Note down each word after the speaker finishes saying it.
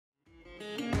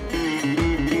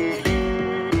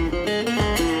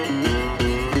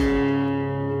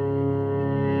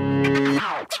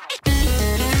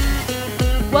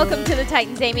Welcome to the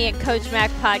Titans Amy and Coach Mac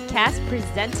podcast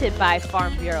presented by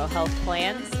Farm Bureau Health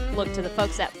Plans. Look to the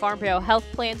folks at Farm Bureau Health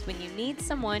Plans when you need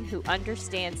someone who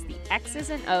understands the X's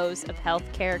and O's of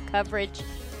healthcare coverage.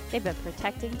 They've been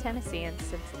protecting Tennesseans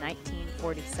since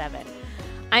 1947.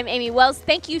 I'm Amy Wells.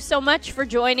 Thank you so much for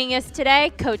joining us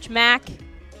today. Coach Mac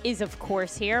is, of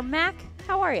course, here. Mac,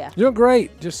 how are you? Doing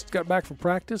great. Just got back from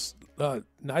practice.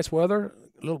 Nice weather,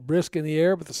 a little brisk in the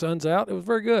air, but the sun's out. It was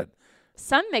very good.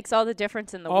 Sun makes all the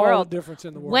difference in the world. world. All the difference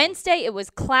in the world. Wednesday, it was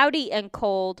cloudy and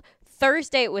cold.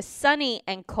 Thursday, it was sunny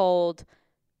and cold.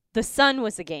 The sun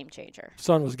was a game changer.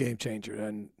 Sun was a game changer,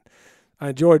 and I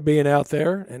enjoyed being out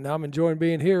there, and now I'm enjoying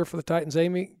being here for the Titans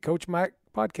Amy Coach Mac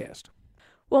podcast.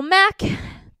 Well, Mac, I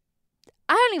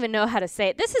don't even know how to say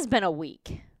it. This has been a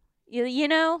week. You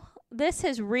know, this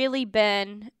has really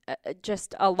been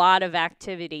just a lot of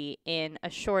activity in a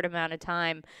short amount of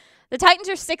time. The Titans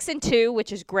are 6-2,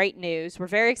 which is great news. We're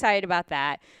very excited about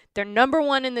that. They're number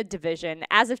one in the division.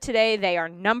 As of today, they are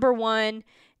number one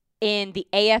in the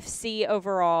AFC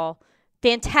overall.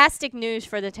 Fantastic news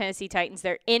for the Tennessee Titans.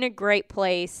 They're in a great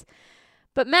place.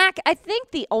 But, Mac, I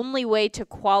think the only way to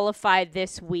qualify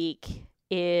this week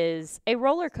is a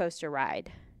roller coaster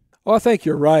ride. Well, I think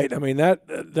you're right. I mean,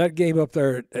 that game up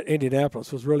there at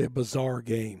Indianapolis was really a bizarre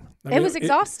game. It was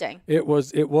exhausting. It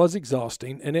was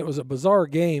exhausting, and it was a bizarre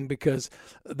game because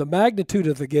the magnitude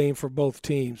of the game for both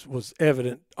teams was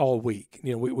evident all week.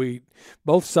 You know, we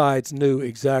both sides knew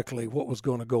exactly what was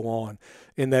going to go on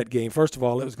in that game. First of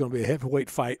all, it was going to be a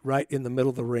heavyweight fight right in the middle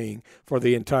of the ring for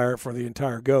the entire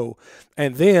go,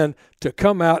 and then to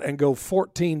come out and go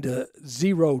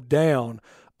 14-0 down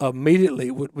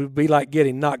immediately would be like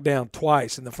getting knocked down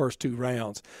twice in the first two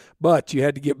rounds. But you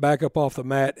had to get back up off the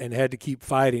mat and had to keep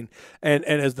fighting. And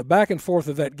as the back and forth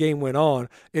of that game went on,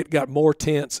 it got more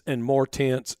tense and more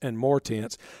tense and more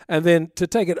tense. And then to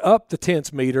take it up the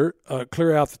tense meter,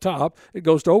 clear out the top, it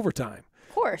goes to overtime.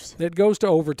 Of course. It goes to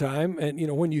overtime, and, you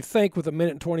know, when you think with 1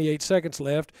 minute and 28 seconds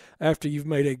left after you've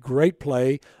made a great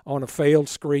play on a failed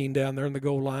screen down there in the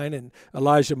goal line, and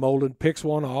Elijah Molden picks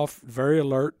one off, very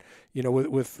alert, you know,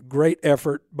 with great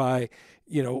effort by,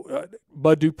 you know,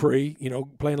 Bud Dupree, you know,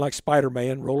 playing like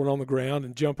Spider-Man, rolling on the ground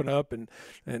and jumping up, and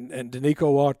Danico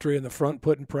Autry in the front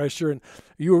putting pressure, and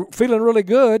you were feeling really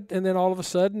good, and then all of a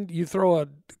sudden you throw a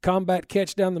combat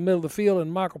catch down the middle of the field,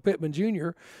 and Michael Pittman Jr.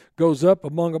 goes up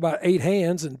among about 8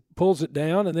 hands and pulls it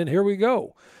down, and then here we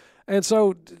go. And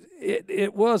so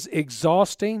it was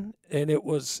exhausting, and it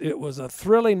was a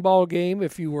thrilling ball game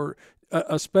if you were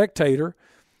a spectator.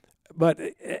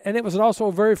 And it was also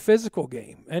a very physical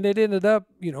game. And it ended up,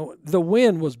 you know, the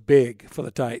win was big for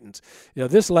the Titans. You know,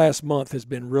 this last month has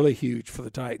been really huge for the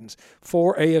Titans.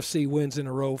 4 AFC wins in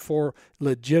a row, 4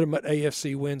 legitimate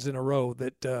AFC wins in a row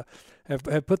that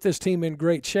have put this team in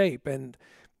great shape. And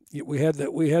we had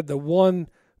the one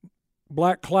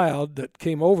black cloud that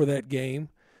came over that game,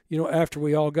 you know, after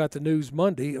we all got the news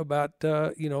Monday about,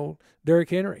 you know,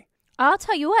 Derrick Henry. I'll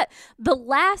tell you what, the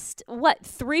last,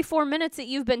 3-4 minutes that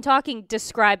you've been talking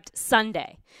described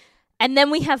Sunday. And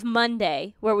then we have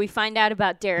Monday where we find out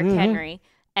about Derrick Henry,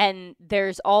 and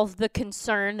there's all the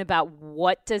concern about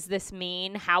what does this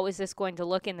mean? How is this going to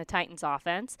look in the Titans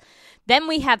offense? Then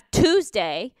we have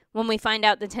Tuesday when we find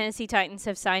out the Tennessee Titans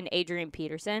have signed Adrian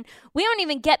Peterson. We don't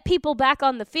even get people back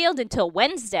on the field until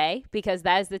Wednesday because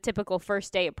that is the typical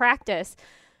first day of practice.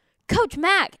 Coach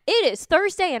Mac, it is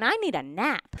Thursday and I need a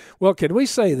nap. Well, can we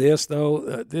say this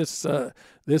though?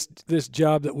 This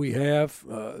job that we have,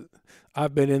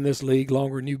 I've been in this league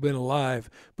longer than you've been alive,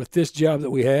 but this job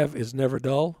that we have is never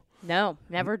dull. No,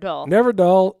 never dull. Never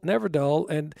dull, never dull.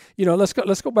 And you know, let's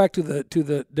go back to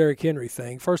the Derrick Henry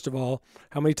thing. First of all,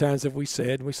 how many times have we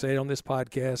said, and we say it on this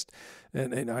podcast,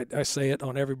 and I say it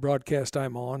on every broadcast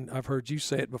I'm on. I've heard you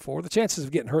say it before. The chances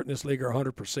of getting hurt in this league are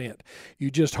 100%.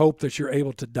 You just hope that you're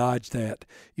able to dodge that,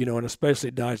 you know, and especially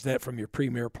dodge that from your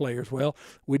premier players. Well,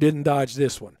 we didn't dodge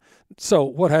this one. So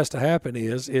what has to happen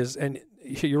is and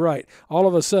you're right. All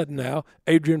of a sudden now,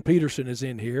 Adrian Peterson is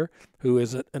in here, who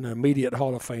is an immediate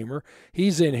Hall of Famer.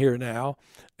 He's in here now.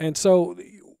 And so,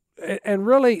 and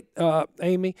really,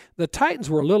 Amy, the Titans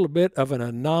were a little bit of an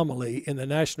anomaly in the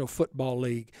National Football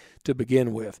League to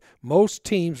begin with. Most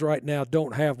teams right now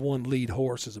don't have one lead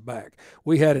horse as a back.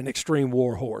 We had an extreme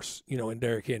war horse, you know, in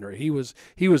Derrick Henry. He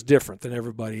was different than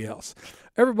everybody else.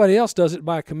 Everybody else does it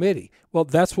by committee. Well,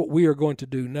 that's what we are going to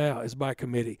do now, is by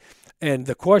committee. And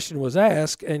the question was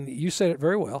asked, and you said it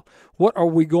very well, what are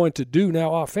we going to do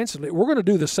now offensively? We're going to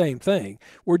do the same thing.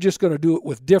 We're just going to do it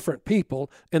with different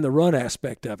people in the run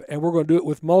aspect of it. And we're going to do it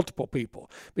with multiple people,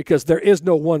 because there is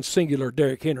no one singular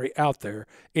Derrick Henry out there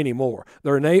anymore.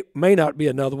 There may not be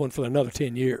another one for another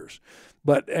 10 years.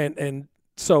 But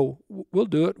so we'll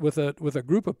do it with a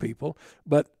group of people,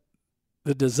 but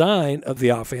the design of the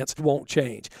offense won't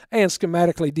change. And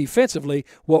schematically, defensively,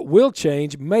 what will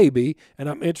change maybe, and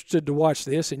I'm interested to watch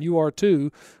this, and you are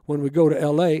too, when we go to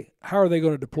L.A., how are they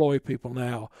going to deploy people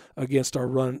now against our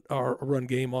run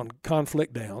game on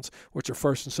conflict downs, which are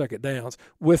first and second downs,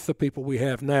 with the people we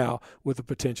have now with the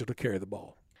potential to carry the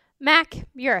ball? Mac,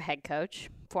 you're a head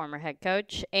coach, former head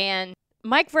coach, and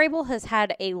Mike Vrabel has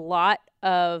had a lot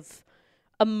of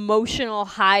emotional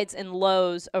highs and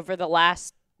lows over the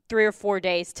last 3 or 4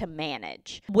 days to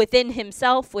manage within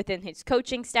himself, within his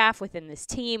coaching staff, within this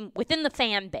team, within the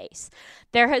fan base.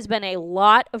 There has been a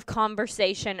lot of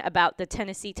conversation about the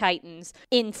Tennessee Titans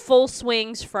in full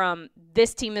swings, from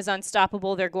this team is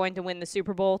unstoppable, they're going to win the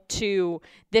Super Bowl, to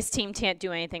this team can't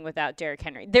do anything without Derrick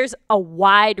Henry. There's a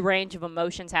wide range of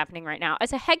emotions happening right now.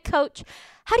 As a head coach,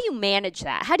 how do you manage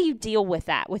that? How do you deal with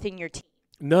that within your team?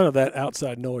 None of that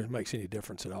outside noise makes any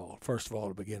difference at all, first of all,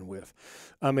 to begin with.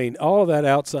 I mean, all of that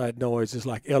outside noise is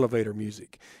like elevator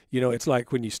music. You know, it's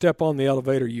like when you step on the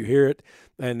elevator, you hear it,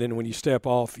 and then when you step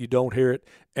off, you don't hear it,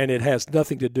 and it has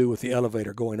nothing to do with the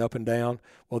elevator going up and down.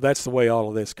 Well, that's the way all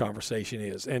of this conversation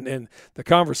is, and the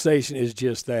conversation is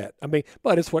just that. I mean,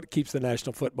 but it's what keeps the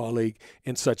National Football League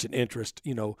in such an interest,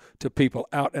 you know, to people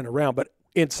out and around. But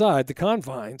inside the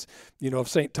confines, you know, of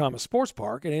St. Thomas Sports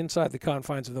Park, and inside the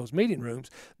confines of those meeting rooms,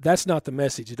 that's not the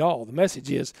message at all. The message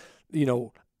is, you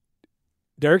know,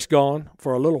 Derrick's gone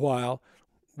for a little while.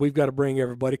 We've got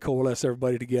to coalesce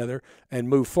everybody together and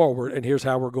move forward, and here's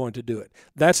how we're going to do it.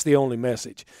 That's the only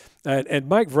message. And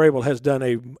Mike Vrabel has done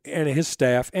and his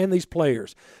staff and these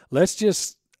players, let's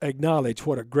just acknowledge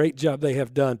what a great job they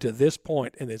have done to this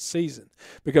point in this season,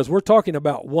 because we're talking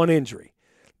about one injury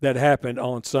that happened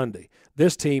on Sunday.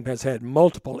 This team has had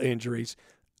multiple injuries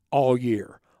all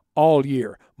year.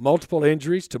 Multiple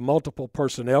injuries to multiple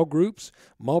personnel groups,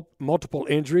 multiple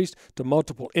injuries to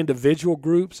multiple individual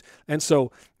groups. And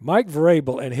so Mike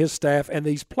Vrabel and his staff and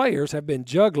these players have been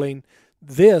juggling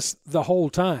this the whole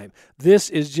time. This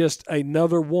is just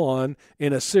another one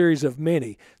in a series of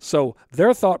many. So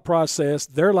their thought process,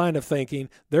 their line of thinking,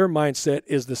 their mindset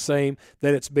is the same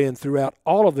that it's been throughout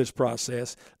all of this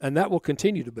process, and that will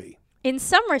continue to be. In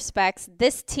some respects,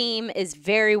 this team is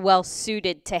very well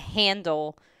suited to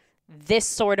handle this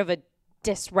sort of a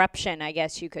disruption, I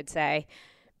guess you could say,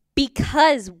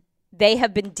 because they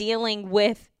have been dealing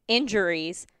with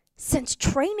injuries since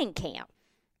training camp.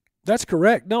 That's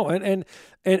correct. No, and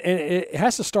it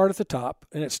has to start at the top,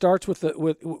 and it starts with the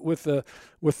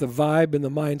vibe and the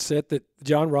mindset that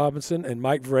John Robinson and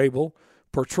Mike Vrabel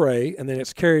portray, and then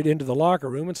it's carried into the locker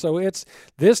room. And so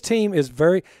this team is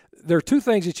very. There are two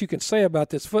things that you can say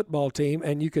about this football team,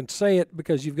 and you can say it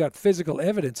because you've got physical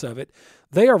evidence of it.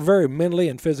 They are very mentally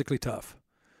and physically tough.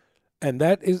 And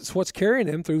that is what's carrying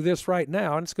them through this right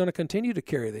now, and it's going to continue to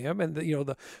carry them. And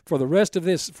for the rest of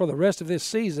this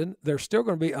season, there's still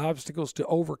going to be obstacles to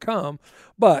overcome.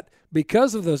 But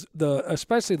because of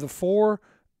especially the 4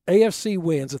 AFC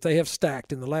wins that they have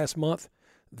stacked in the last month,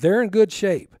 they're in good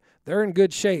shape.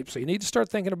 So you need to start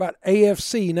thinking about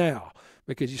AFC now.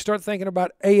 Because you start thinking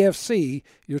about AFC,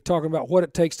 you're talking about what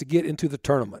it takes to get into the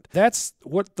tournament. That's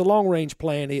what the long-range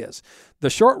plan is. The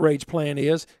short-range plan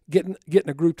is getting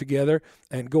a group together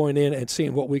and going in and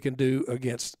seeing what we can do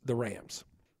against the Rams.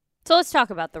 So let's talk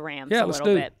about the Rams a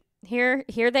little bit.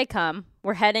 Here they come.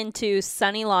 We're heading to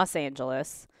sunny Los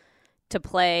Angeles to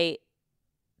play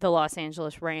the Los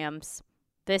Angeles Rams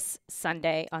this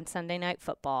Sunday on Sunday Night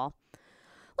Football.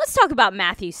 Let's talk about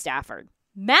Matthew Stafford.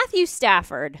 Matthew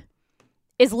Stafford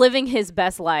is living his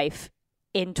best life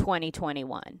in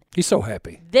 2021. He's so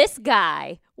happy. This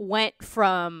guy went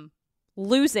from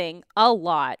losing a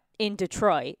lot in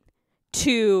Detroit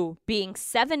to being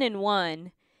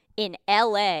 7-1 in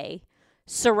LA,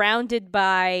 surrounded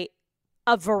by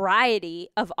a variety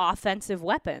of offensive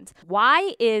weapons.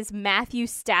 Why is Matthew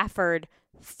Stafford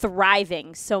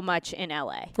thriving so much in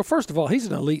LA? Well, first of all, he's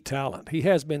an elite talent. He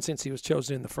has been since he was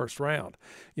chosen in the first round.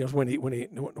 You know, when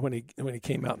he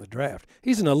came out in the draft,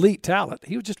 he's an elite talent.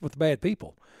 He was just with bad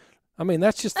people. I mean,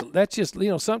 that's just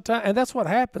sometimes, and that's what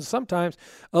happens sometimes.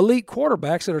 Elite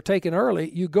quarterbacks that are taken early,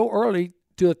 you go early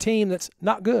to a team that's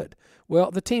not good. Well,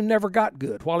 the team never got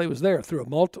good while he was there through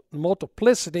a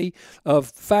multiplicity of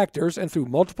factors and through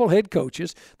multiple head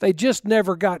coaches. They just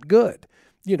never got good.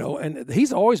 And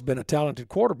he's always been a talented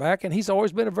quarterback, and he's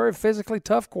always been a very physically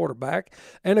tough quarterback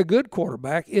and a good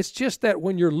quarterback. It's just that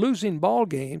when you're losing ball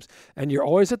games and you're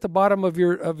always at the bottom of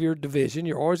your division,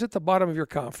 you're always at the bottom of your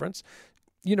conference,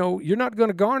 you're not going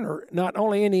to garner not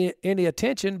only any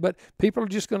attention, but people are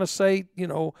just going to say,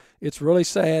 it's really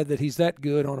sad that he's that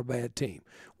good on a bad team.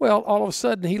 Well, all of a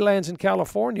sudden he lands in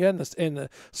California and the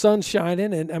sun's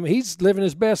shining, and he's living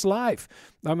his best life.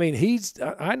 I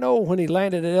know when he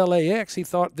landed at LAX, he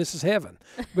thought this is heaven,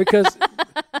 because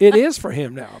it is for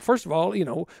him now. First of all,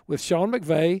 with Sean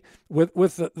McVay,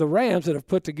 with the Rams that have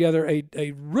put together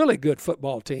a really good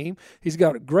football team. He's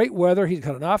got great weather. He's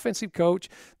got an offensive coach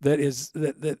that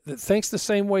thinks the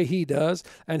same way he does,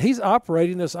 and he's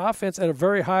operating this offense at a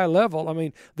very high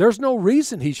level. There's no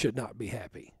reason he should not be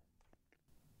happy.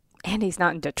 And he's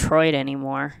not in Detroit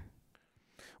anymore.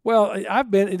 Well,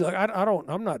 I've been. Look,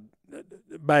 I'm not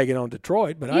bagging on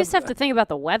Detroit, but you just have to think about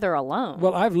the weather alone.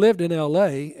 Well, I've lived in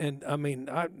L.A., and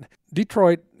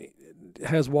Detroit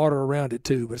has water around it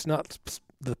too, but it's not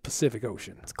the Pacific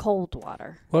Ocean. It's cold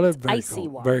water. Well, it's very icy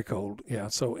cold, water. Very cold. Yeah.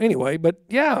 So anyway, but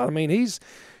yeah,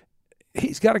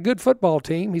 he's got a good football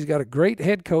team. He's got a great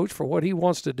head coach for what he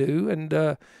wants to do, and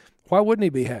why wouldn't he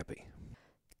be happy?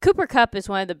 Cooper Kupp is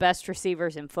one of the best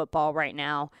receivers in football right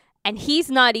now, and he's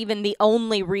not even the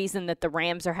only reason that the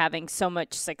Rams are having so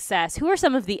much success. Who are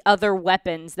some of the other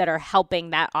weapons that are helping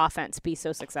that offense be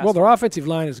so successful? Well, their offensive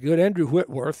line is good. Andrew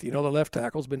Whitworth, the left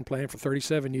tackle, has been playing for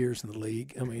 37 years in the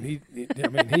league.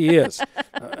 He is.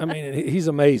 He's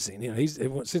amazing.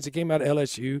 Since he came out of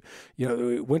LSU,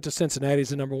 went to Cincinnati as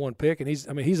the number 1 pick, and he's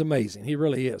amazing. He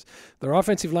really is. Their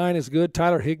offensive line is good.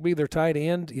 Tyler Higbee, their tight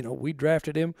end, we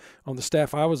drafted him on the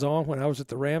staff I was on when I was at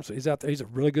the Rams. So he's out there. He's a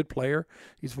really good player.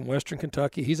 He's from Western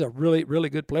Kentucky. He's a really, really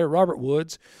good player. Robert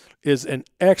Woods is an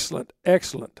excellent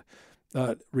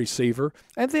receiver.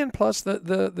 And then plus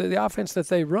the offense that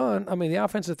they run, the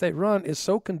offense that they run is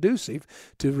so conducive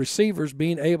to receivers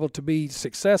being able to be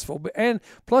successful. And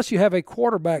plus you have a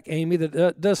quarterback, Amy,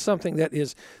 that does something that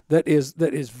is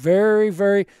very,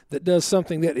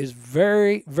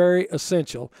 very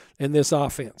essential in this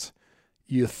offense.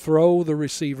 You throw the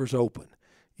receivers open.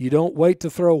 You don't wait to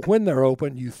throw when they're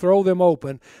open. You throw them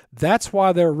open. That's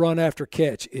why their run after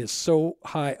catch is so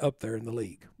high up there in the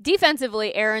league.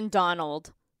 Defensively, Aaron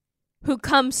Donald, who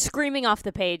comes screaming off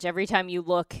the page every time you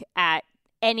look at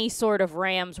any sort of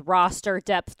Rams roster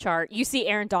depth chart, you see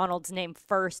Aaron Donald's name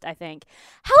first, I think.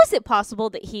 How is it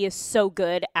possible that he is so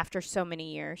good after so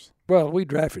many years? Well, we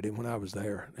drafted him when I was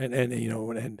there.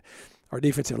 And our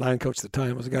defensive line coach at the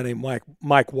time was a guy named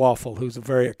Mike Waffle, who's a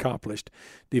very accomplished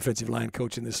defensive line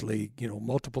coach in this league,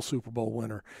 multiple Super Bowl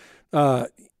winner.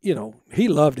 He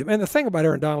loved him. And the thing about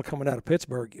Aaron Donald coming out of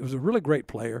Pittsburgh, he was a really great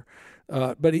player,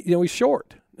 but he's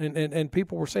short. And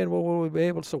people were saying, well, will we be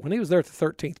able to? So when he was there at the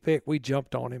 13th pick, we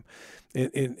jumped on him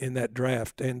in that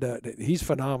draft, and he's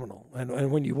phenomenal.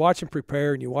 And when you watch him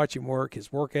prepare and you watch him work,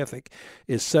 his work ethic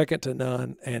is second to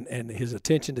none, and his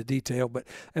attention to detail.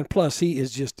 And plus, he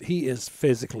is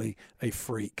physically a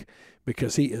freak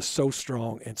because he is so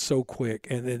strong and so quick,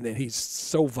 and then he's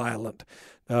so violent.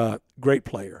 Great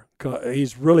player.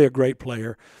 He's really a great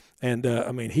player, and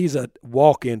he's a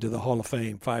walk into the Hall of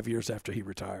Fame 5 years after he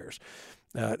retires.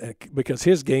 Because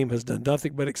his game has done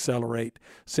nothing but accelerate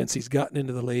since he's gotten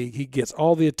into the league. He gets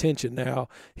all the attention now.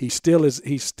 He still is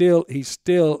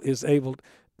able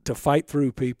to fight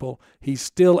through people. He's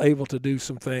still able to do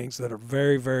some things that are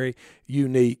very, very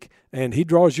unique, and he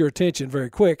draws your attention very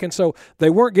quick. And so they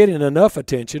weren't getting enough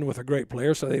attention with a great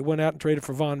player, so they went out and traded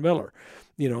for Von Miller.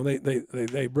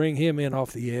 They bring him in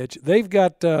off the edge. They've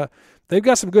got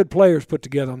some good players put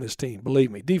together on this team,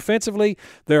 believe me. Defensively,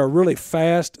 they're really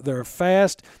fast. They're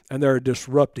fast, and they're a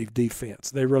disruptive defense.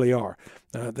 They really are.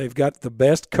 They've got the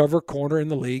best cover corner in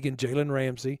the league in Jalen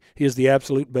Ramsey. He is the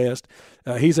absolute best.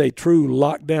 He's a true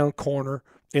lockdown corner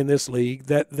in this league.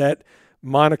 That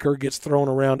moniker gets thrown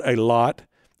around a lot,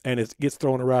 and it gets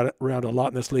thrown around a lot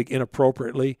in this league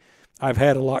inappropriately. I've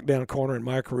had a lockdown corner in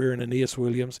my career in Aeneas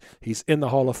Williams. He's in the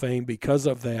Hall of Fame because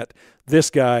of that. This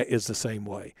guy is the same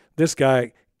way. This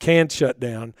guy can shut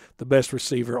down the best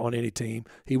receiver on any team.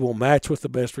 He will match with the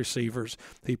best receivers.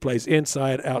 He plays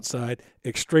inside, outside,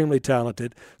 extremely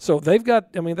talented. So they've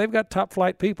got top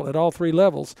flight people at all three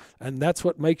levels, and that's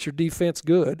what makes your defense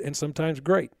good and sometimes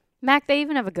great. Mac, they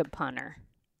even have a good punter.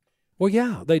 Well,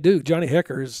 yeah, they do. Johnny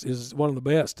Hecker is one of the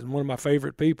best and one of my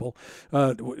favorite people.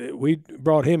 We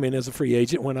brought him in as a free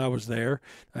agent when I was there,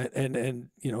 and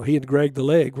he and Greg the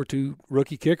Leg were two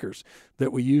rookie kickers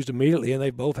that we used immediately, and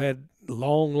they both had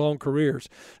long careers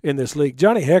in this league.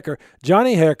 Johnny Hecker,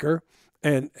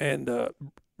 and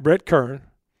Brett Kern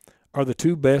are the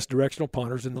two best directional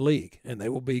punters in the league, and they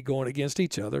will be going against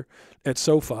each other at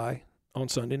SoFi on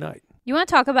Sunday night. You want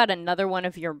to talk about another one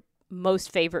of your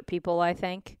most favorite people, I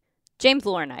think? James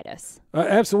Laurinaitis.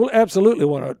 Absolutely.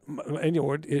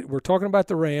 We're talking about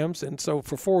the Rams, and so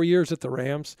for 4 years at the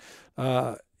Rams,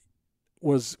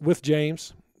 was with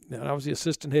James. Now, I was the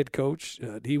assistant head coach.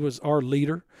 He was our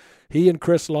leader. He and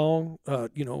Chris Long,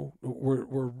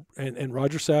 were and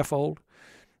Roger Saffold,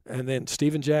 and then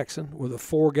Steven Jackson were the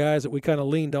four guys that we kind of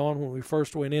leaned on when we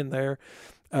first went in there.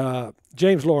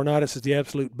 James Laurinaitis is the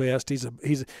absolute best.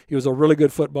 He was a really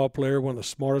good football player, one of the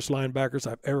smartest linebackers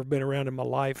I've ever been around in my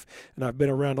life, and I've been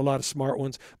around a lot of smart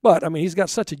ones. But I mean, he's got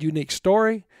such a unique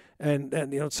story and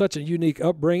such a unique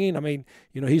upbringing. I mean,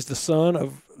 he's the son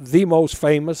of the most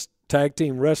famous tag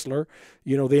team wrestler,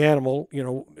 the Animal,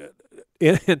 in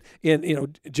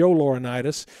Joe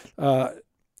Laurinaitis,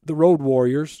 the Road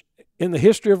Warriors in the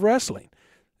history of wrestling.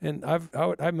 And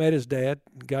I met his dad,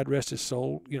 God rest his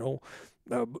soul,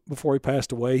 before he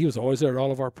passed away. He was always there at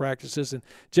all of our practices. And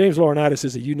James Laurinaitis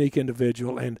is a unique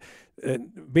individual, and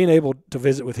being able to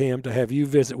visit with him, to have you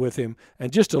visit with him,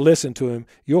 and just to listen to him,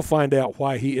 you'll find out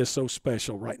why he is so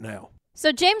special right now.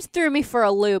 So James threw me for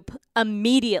a loop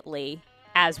immediately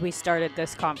as we started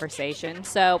this conversation.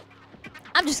 So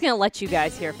I'm just going to let you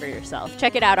guys hear for yourself.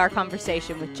 Check it out, our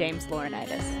conversation with James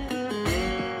Laurinaitis.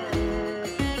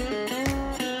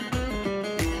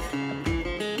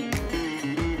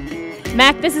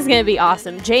 Mac, this is going to be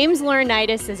awesome. James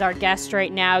Laurinaitis is our guest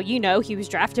right now. He was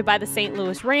drafted by the St.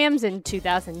 Louis Rams in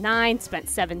 2009, spent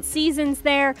 7 seasons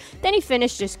there. Then he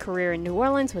finished his career in New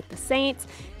Orleans with the Saints.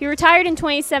 He retired in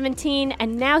 2017,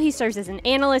 and now he serves as an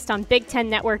analyst on Big Ten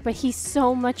Network, but he's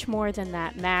so much more than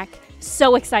that, Mac.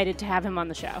 So excited to have him on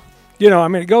the show.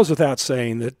 It goes without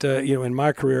saying that, in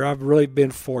my career, I've really been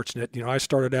fortunate. I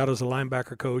started out as a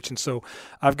linebacker coach, and so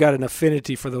I've got an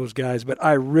affinity for those guys. But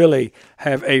I really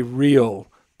have a real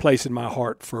place in my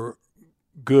heart for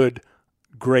good,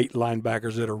 great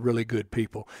linebackers that are really good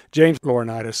people. James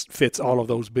Laurinaitis fits all of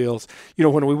those bills.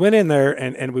 When we went in there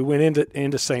and we went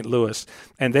into St. Louis,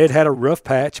 and they'd had a rough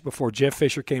patch before Jeff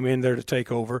Fisher came in there to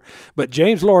take over. But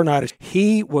James Laurinaitis,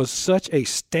 he was such a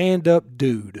stand-up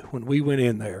dude when we went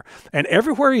in there. And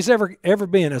everywhere he's ever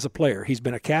been as a player, he's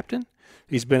been a captain.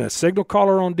 He's been a signal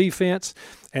caller on defense.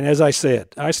 And as I said,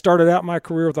 I started out my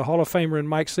career with a Hall of Famer in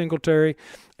Mike Singletary.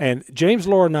 And James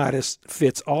Laurinaitis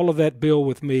fits all of that bill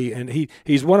with me, and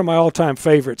he's one of my all-time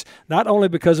favorites, not only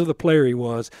because of the player he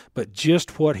was, but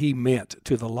just what he meant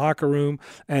to the locker room.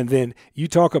 And then you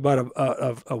talk about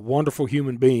a wonderful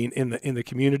human being in the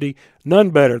community,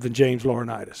 none better than James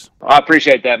Laurinaitis. I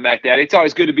appreciate that, Mac Daddy. It's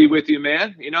always good to be with you,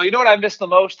 man. You know what I miss the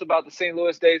most about the St.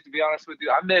 Louis days, to be honest with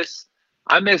you?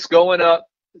 I miss going up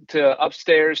to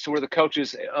upstairs to where the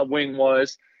coach's wing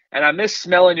was. And I miss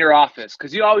smelling your office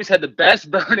because you always had the best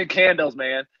burning candles,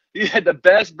 man. You had the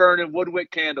best burning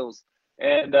woodwick candles.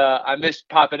 And I miss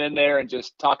popping in there and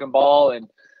just talking ball. And,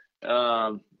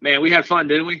 man, we had fun,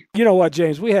 didn't we? You know what,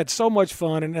 James? We had so much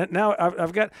fun. And now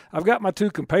I've got my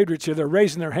two compatriots here. They're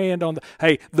raising their hand on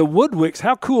the Woodwicks.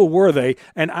 How cool were they?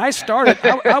 And I started.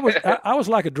 I was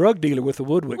like a drug dealer with the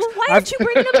Woodwicks. Well, why aren't you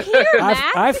bringing them here,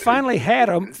 Matt? I finally had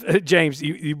them. James,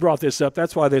 you brought this up.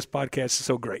 That's why this podcast is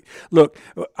so great. Look,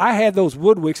 I had those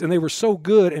Woodwicks, and they were so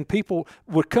good, and people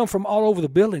would come from all over the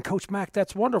building. Coach Mack,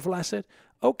 that's wonderful. I said,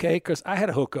 okay, because I had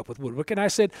a hookup with Woodwick, and I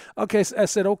said,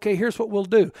 okay, here's what we'll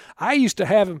do. I used to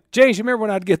have them, James. You remember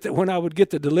when I would get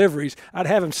the deliveries, I'd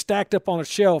have them stacked up on a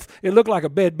shelf. It looked like a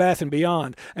Bed Bath and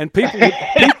Beyond, and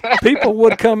people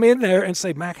would come in there and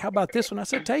say, Mac, how about this one? I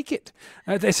said, take it.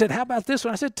 They said, how about this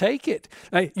one? I said, take it.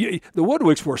 The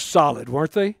Woodwicks were solid,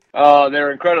 weren't they? Oh,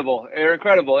 they're incredible. They're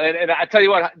incredible. And I tell you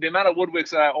what, the amount of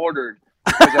Woodwicks that I ordered,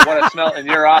 because of what I smelled in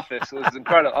your office was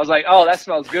incredible. I was like, "Oh, that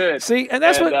smells good." See, and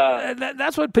that's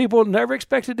what people never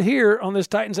expected to hear on this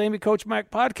Titans Amy Coach Mac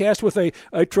podcast with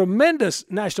a tremendous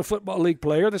National Football League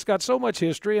player that's got so much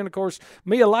history, and of course,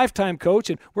 me, a lifetime coach,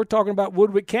 and we're talking about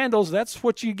Woodwick candles. That's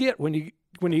what you get when you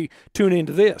tune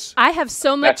into this. I have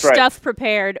so much stuff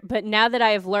prepared, but now that I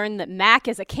have learned that Mac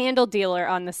is a candle dealer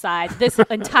on the side, this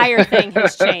entire thing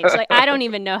has changed. Like, I don't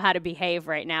even know how to behave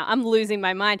right now. I'm losing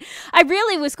my mind. I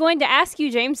really was going to ask you,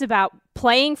 James, about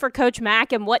playing for Coach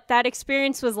Mack and what that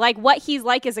experience was like, what he's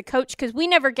like as a coach, because we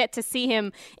never get to see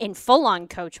him in full-on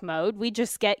coach mode. We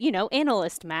just get,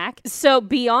 analyst Mack. So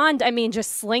beyond,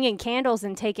 just slinging candles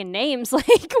and taking names,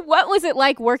 like, what was it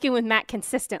like working with Mack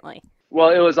consistently?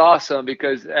 Well, it was awesome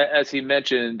because, as he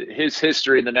mentioned, his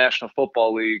history in the National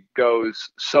Football League goes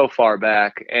so far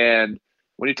back. And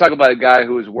when you talk about a guy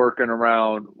who was working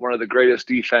around one of the greatest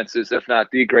defenses, if not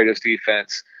the greatest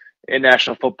defense in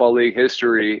National Football League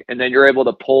history, and then you're able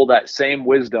to pull that same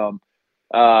wisdom.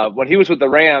 When he was with the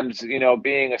Rams,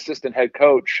 being assistant head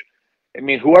coach,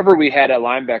 whoever we had at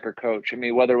linebacker coach,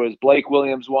 whether it was Blake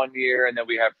Williams one year and then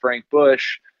we have Frank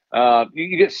Bush,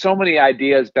 you get so many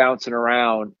ideas bouncing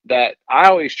around that I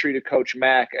always treated Coach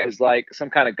Mack as like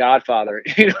some kind of godfather.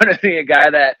 You know what I mean? A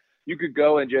guy that you could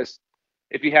go and just,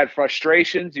 if you had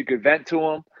frustrations, you could vent to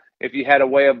him. If you had a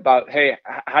way about, hey,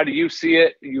 how do you see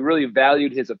it? You really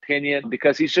valued his opinion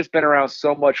because he's just been around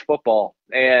so much football.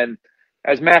 And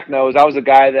as Mac knows, I was a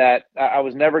guy that I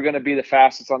was never going to be the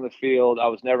fastest on the field. I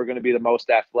was never going to be the most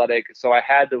athletic. So I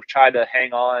had to try to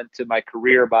hang on to my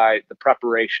career by the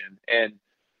preparation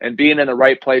and being in the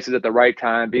right places at the right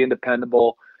time, being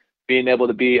dependable, being able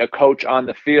to be a coach on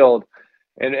the field.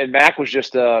 And Mac was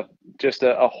just a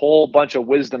whole bunch of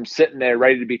wisdom sitting there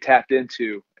ready to be tapped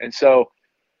into. And so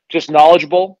just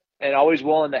knowledgeable and always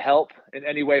willing to help in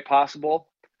any way possible.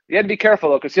 You had to be careful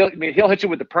though, because he'll hit you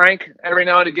with the prank every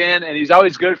now and again, and he's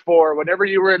always good for whenever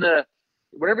you were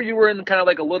in kind of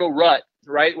like a little rut,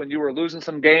 right? When you were losing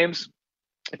some games,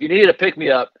 if you needed to pick me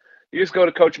up, you just go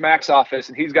to Coach Mack's office,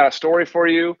 and he's got a story for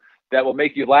you that will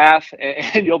make you laugh,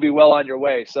 and you'll be well on your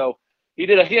way. So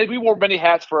we wore many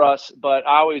hats for us, but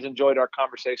I always enjoyed our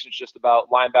conversations just about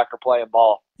linebacker play and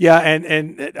ball. Yeah,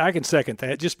 and I can second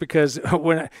that just because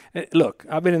look,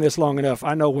 I've been in this long enough.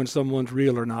 I know when someone's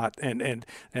real or not, and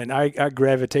I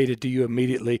gravitated to you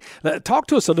immediately. Talk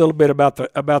to us a little bit about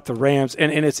the Rams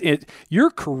and it's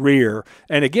your career.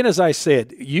 And again, as I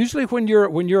said, usually when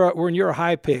you're a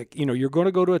high pick, you're going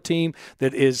to go to a team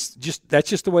that is that's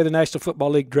just the way the National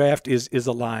Football League draft is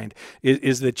aligned.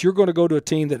 Is that you're going to go to a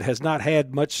team that has not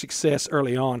had much success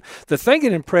early on. The thing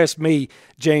that impressed me,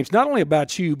 James, not only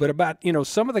about you but about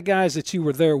some of the guys that you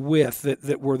were there with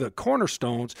that were the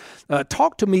cornerstones.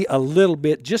 Talk to me a little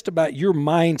bit just about your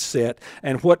mindset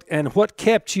and what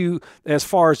kept you as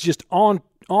far as just on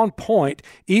point,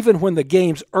 even when the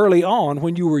games early on,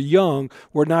 when you were young,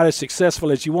 were not as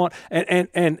successful as you want. And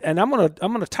I'm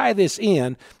gonna tie this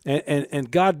in,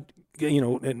 and God,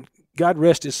 and God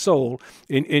rest his soul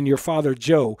in your father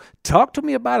Joe. Talk to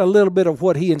me about a little bit of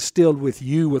what he instilled with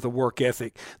you with a work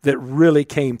ethic that really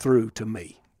came through to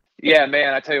me. Yeah,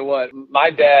 man, I tell you what,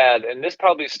 my dad, and this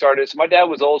probably started, so my dad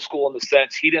was old school in the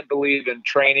sense he didn't believe in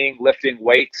training, lifting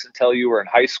weights until you were in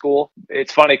high school.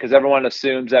 It's funny because everyone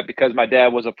assumes that because my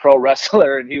dad was a pro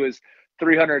wrestler and he was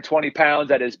 320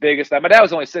 pounds at his biggest. My dad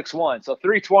was only 6'1", so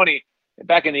 320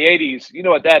 back in the 80s, you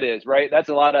know what that is, right? That's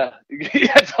a lot of,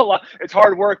 it's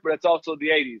hard work, but it's also the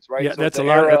 80s, right? Yeah, so that's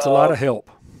a lot of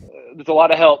help. There's a lot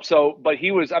of help. So, but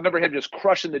I remember him just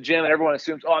crushing the gym, and everyone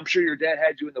assumes, oh, I'm sure your dad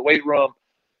had you in the weight room,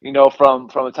 from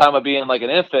the time of being like an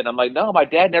infant. And I'm like, no, my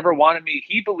dad never wanted me.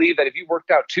 He believed that if you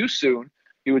worked out too soon,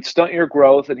 you would stunt your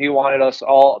growth, and he wanted us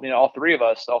all, all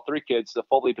three kids to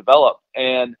fully develop.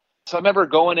 And so I remember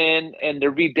going in, and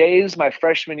there'd be days my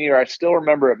freshman year, I still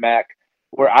remember it, Mac,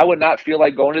 where I would not feel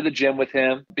like going to the gym with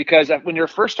him, because when you're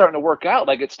first starting to work out,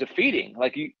 like, it's defeating.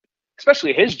 Like,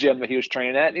 especially his gym that he was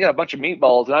training at, he got a bunch of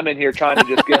meatballs, and I'm in here trying to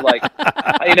just get like,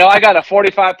 I got a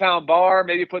 45-pound bar,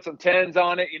 maybe put some 10s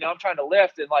on it. I'm trying to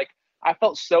lift, and like, I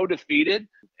felt so defeated.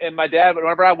 And my dad,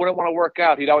 whenever I wouldn't want to work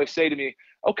out, he'd always say to me,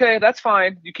 okay, that's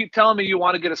fine. You keep telling me you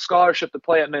want to get a scholarship to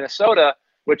play at Minnesota,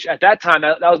 which at that time,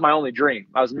 that was my only dream.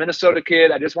 I was a Minnesota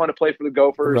kid. I just wanted to play for the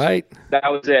Gophers. Right.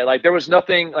 That was it. Like, there was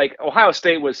nothing, like, Ohio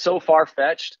State was so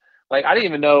far-fetched. Like, I didn't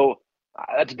even know,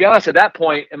 to be honest, at that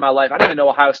point in my life, I didn't even know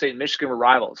Ohio State and Michigan were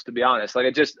rivals, to be honest. Like,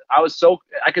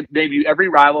 I could name you every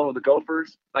rival of the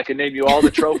Gophers. I could name you all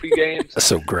the trophy games. That's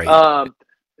so great.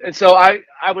 And so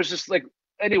I was just like,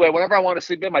 anyway, whenever I want to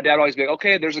sleep in, my dad always be like,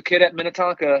 okay, there's a kid at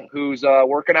Minnetonka who's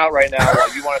working out right now.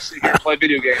 You want to sit here and play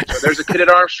video games. Or there's a kid at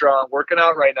Armstrong working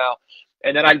out right now.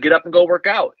 And then I'd get up and go work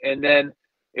out. And then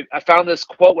I found this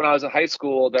quote when I was in high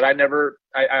school that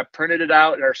I printed it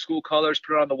out in our school colors,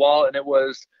 put it on the wall, and it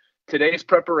was, today's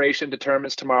preparation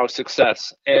determines tomorrow's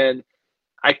success. And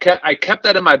I kept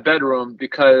that in my bedroom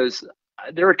because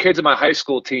there were kids in my high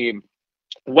school team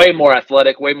way more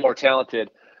athletic, way more talented.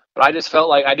 But I just felt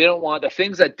like I didn't want the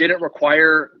things that didn't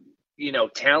require,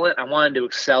 talent, I wanted to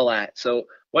excel at. So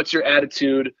what's your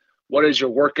attitude? What is your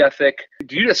work ethic?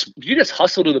 Do you just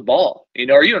hustle to the ball?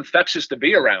 Are you infectious to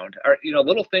be around? Or,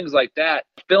 little things like that.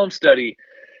 Film study.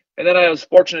 And then I was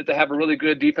fortunate to have a really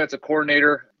good defensive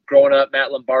coordinator growing up,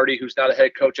 Matt Lombardi, who's now the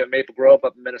head coach at Maple Grove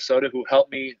up in Minnesota, who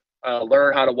helped me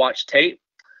learn how to watch tape.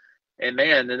 And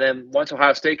then once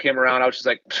Ohio State came around, I was just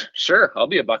like, sure, I'll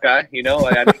be a Buckeye.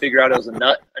 I had to figure out it was a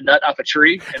nut off a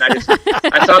tree. And I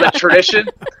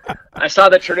saw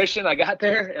the tradition. I got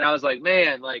there and I was like,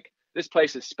 man, like this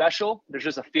place is special. There's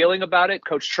just a feeling about it.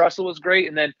 Coach Trussell was great.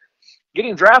 And then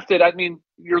getting drafted, I mean,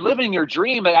 you're living your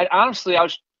dream.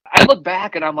 I look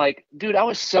back and I'm like, dude, I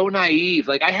was so naive.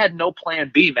 Like I had no plan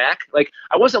B, Mac. Like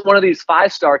I wasn't one of these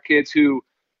 5-star kids who,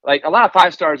 like a lot of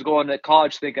 5-stars go into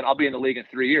college thinking I'll be in the league in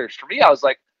 3 years. For me, I was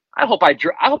like, I hope I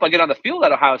get on the field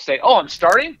at Ohio State. Oh, I'm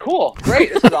starting? Cool.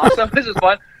 Great. This is awesome. This is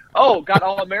fun. Oh, got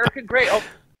All-American? Great. Oh,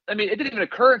 I mean, it didn't even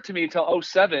occur to me until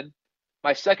 2007,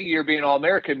 my second year being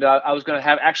All-American, that I was going to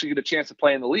actually get a chance to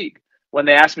play in the league. When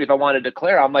they asked me if I wanted to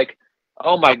declare, I'm like,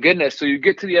 oh my goodness. So you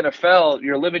get to the NFL,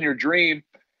 you're living your dream,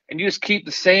 and you just keep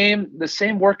the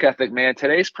same work ethic, man.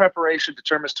 Today's preparation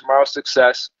determines tomorrow's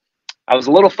success. I was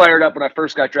a little fired up when I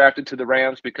first got drafted to the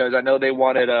Rams because I know they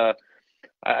wanted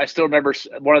I still remember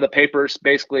one of the papers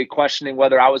basically questioning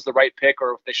whether I was the right pick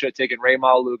or if they should have taken Ray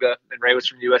Maualuga, and Ray was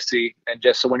from USC. And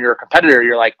just so when you're a competitor,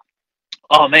 you're like,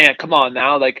 oh man, come on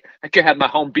now. Like I could have my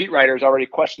home beat writers already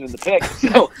questioning the pick.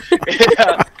 So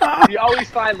you always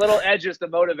find little edges to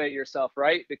motivate yourself,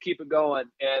 right? To keep it going.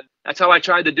 And that's how I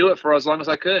tried to do it for as long as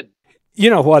I could. You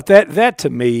know what, that to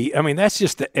me, I mean, that's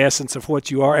just the essence of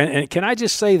what you are. And can I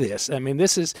just say this? I mean,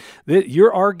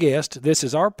 you're our guest. This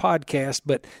is our podcast.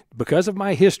 But because of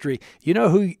my history, you know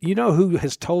who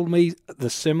has told me the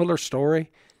similar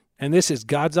story? And this is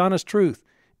God's honest truth,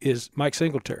 is Mike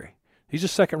Singletary. He's a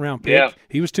second-round pick. Yeah.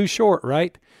 He was too short,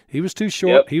 right? He was too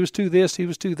short. Yep. He was too this. He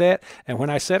was too that. And when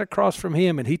I sat across from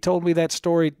him and he told me that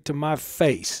story to my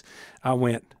face, I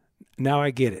went, now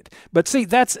I get it. But see,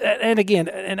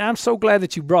 and I'm so glad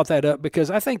that you brought that up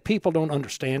because I think people don't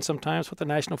understand sometimes what the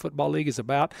National Football League is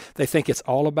about. They think it's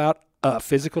all about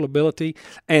physical ability.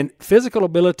 And physical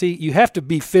ability, you have to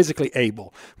be physically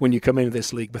able when you come into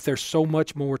this league, but there's so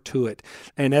much more to it.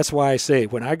 And that's why I say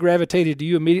when I gravitated to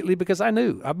you immediately because I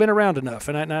knew I've been around enough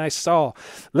and I saw.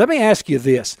 Let me ask you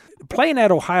this. Playing at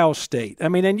Ohio State, I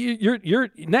mean, and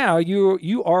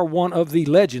you are one of the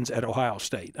legends at Ohio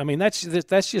State. I mean, that's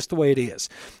just the way it is.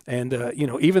 And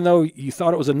even though you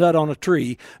thought it was a nut on a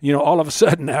tree, all of a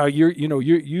sudden now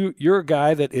you're a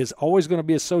guy that is always going to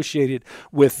be associated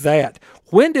with that.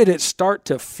 When did it start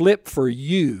to flip for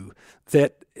you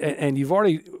that, and you've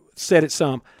already said it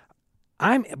some,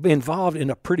 I'm involved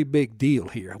in a pretty big deal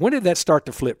here. When did that start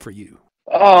to flip for you?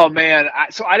 Oh man.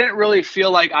 So I didn't really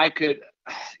feel like I could,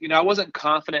 I wasn't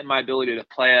confident in my ability to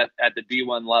play at the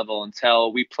D1 level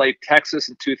until we played Texas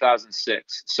in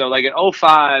 2006. So like in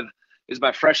 2005 is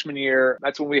my freshman year.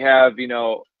 That's when we have,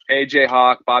 AJ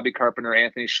Hawk, Bobby Carpenter,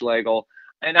 Anthony Schlegel.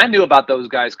 And I knew about those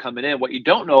guys coming in. What you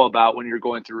don't know about when you're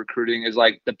going through recruiting is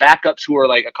like the backups who are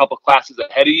like a couple classes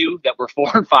ahead of you that were 4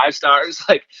 and 5 stars.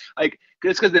 Like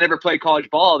just because they never played college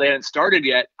ball, they hadn't started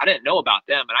yet. I didn't know about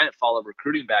them, and I didn't follow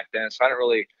recruiting back then, so I didn't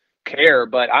really care.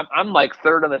 But I'm like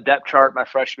third on the depth chart my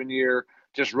freshman year,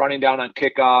 just running down on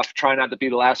kickoff, trying not to be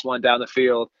the last one down the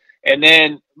field. And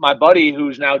then my buddy,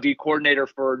 who's now D coordinator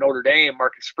for Notre Dame,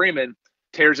 Marcus Freeman,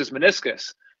 tears his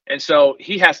meniscus. And so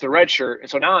he has to redshirt. And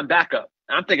so now I'm backup.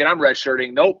 I'm thinking I'm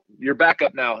redshirting. Nope, you're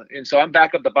backup now. And so I'm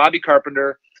back up to Bobby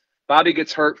Carpenter. Bobby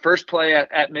gets hurt first play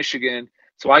at Michigan.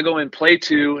 So I go in play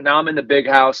 2. Now I'm in the big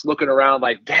house looking around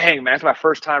like, dang, man, that's my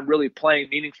first time really playing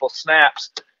meaningful snaps.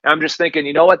 And I'm just thinking,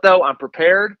 you know what, though? I'm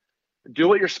prepared. Do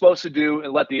what you're supposed to do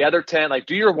and let the other 10, like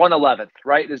do your 111th,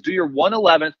 right? Just do your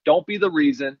 111th. Don't be the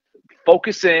reason.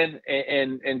 Focus in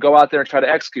and go out there and try to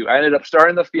execute. I ended up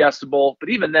starting the Fiesta Bowl. But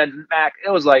even then, Mac, it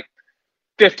was like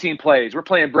 15 plays. We're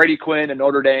playing Brady Quinn and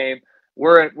Notre Dame.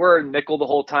 We're in nickel the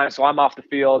whole time, so I'm off the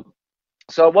field.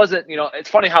 So it wasn't, it's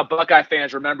funny how Buckeye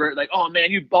fans remember it. Like, oh, man,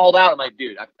 you balled out. I'm like,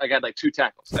 dude, I got like 2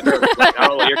 tackles. I don't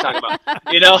know what you're talking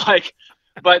about.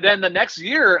 But then the next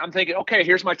year, I'm thinking, okay,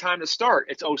 here's my time to start.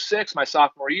 It's 2006, my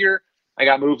sophomore year. I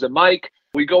got moved to Mike.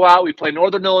 We go out, we play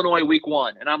Northern Illinois week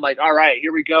 1. And I'm like, all right,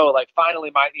 here we go. Like,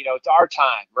 finally, it's our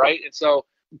time, right? And so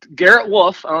Garrett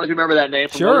Wolf, I don't know if you remember that name,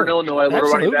 from Northern Illinois, little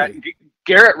running back.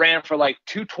 Garrett ran for like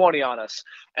 220 on us.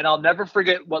 And I'll never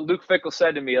forget what Luke Fickell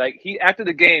said to me. Like, after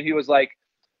the game,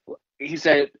 he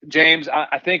said, James,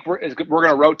 I think we're going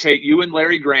to rotate you and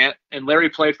Larry Grant. And Larry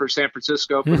played for San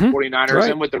Francisco for the 49ers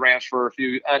and with the Rams for a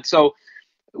few. And so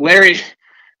Larry,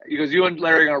 he goes, you and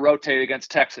Larry are going to rotate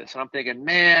against Texas. And I'm thinking,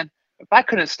 man, if I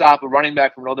couldn't stop a running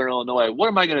back from Northern Illinois, what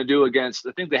am I going to do against?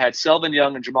 I think they had Selvin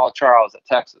Young and Jamal Charles at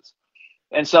Texas.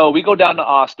 And so we go down to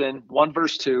Austin, 1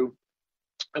 versus 2,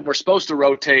 and we're supposed to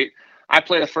rotate. I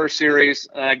play the first series,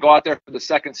 and I go out there for the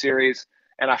second series,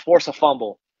 and I force a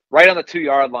fumble right on the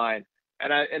 2-yard line.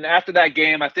 And after that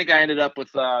game, I think I ended up with,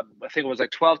 I think it was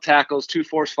like 12 tackles, 2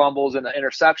 forced fumbles, and an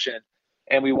interception.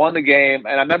 And we won the game.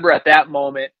 And I remember at that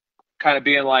moment kind of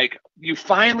being like, you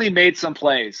finally made some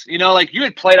plays. You know, like you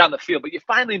had played on the field, but you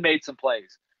finally made some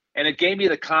plays. And it gave me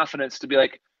the confidence to be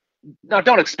like, now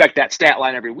don't expect that stat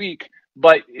line every week.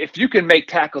 But if you can make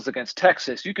tackles against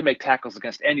Texas, you can make tackles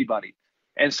against anybody.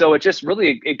 And so it just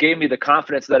really, it gave me the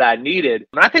confidence that I needed.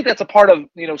 And I think that's a part of,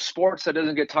 you know, sports that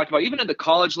doesn't get talked about, even at the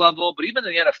college level, but even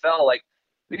in the NFL, like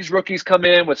these rookies come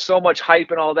in with so much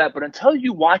hype and all that. But until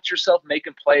you watch yourself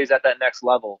making plays at that next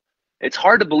level, it's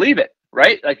hard to believe it,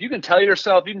 right? Like you can tell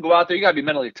yourself, you can go out there, you got to be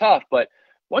mentally tough. But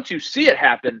once you see it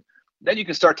happen, then you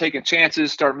can start taking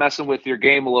chances, start messing with your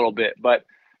game a little bit. But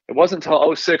it wasn't until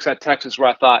 2006 at Texas where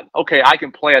I thought, okay, I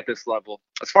can play at this level.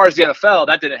 As far as the NFL,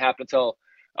 that didn't happen until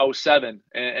 2007.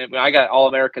 And when I got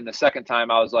All-American the second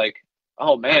time, I was like,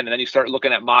 oh, man. And then you start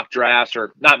looking at mock drafts,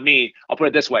 or not me. I'll put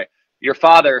it this way. Your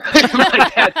father,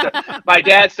 my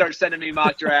dad starts sending me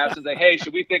mock drafts and say, hey,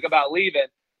 should we think about leaving?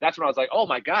 That's when I was like, oh,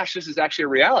 my gosh, this is actually a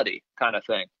reality kind of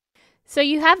thing. So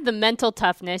you have the mental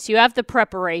toughness, you have the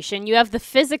preparation, you have the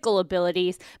physical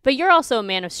abilities, but you're also a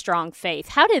man of strong faith.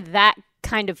 How did that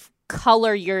kind of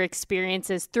color your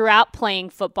experiences throughout playing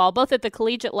football, both at the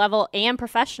collegiate level and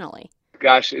professionally?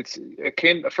 Gosh, it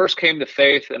first came to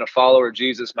faith and a follower of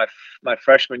Jesus my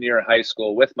freshman year in high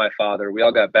school with my father. We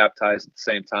all got baptized at the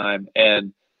same time.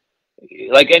 And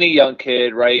like any young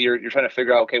kid, right, you're trying to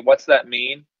figure out, okay, what's that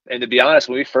mean? And to be honest,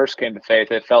 when we first came to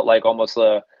faith, it felt like almost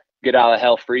a get out of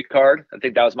hell free card. I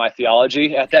think that was my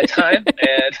theology at that time.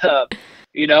 And,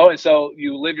 you know, and so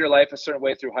you live your life a certain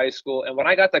way through high school. And when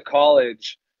I got to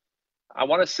college, I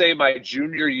want to say my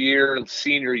junior year,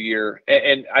 senior year,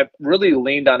 and I really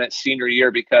leaned on it senior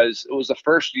year because it was the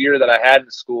first year that I had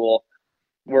in school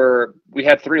where we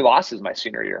had 3 losses my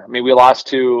senior year. I mean, we lost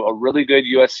to a really good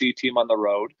USC team on the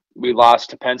road. We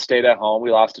lost to Penn State at home.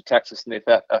 We lost to Texas in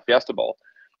the Fiesta Bowl.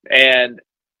 And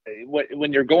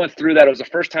when you're going through that, it was the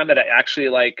first time that I actually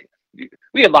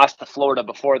we had lost to Florida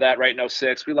before that, right, in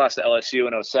 2006. We lost to LSU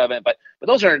in 2007, but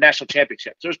those are national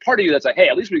championships. There's part of you that's like, hey,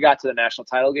 at least we got to the national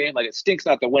title game. Like, it stinks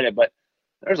not to win it, but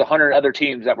there's 100 other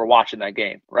teams that were watching that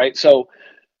game, right? So,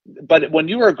 but when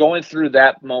you were going through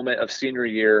that moment of senior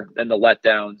year and the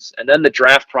letdowns, and then the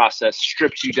draft process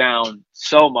strips you down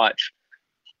so much,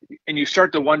 and you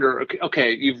start to wonder,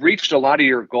 okay, you've reached a lot of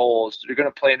your goals. You're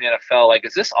going to play in the NFL. Like,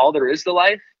 is this all there is to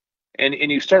life? And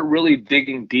you start really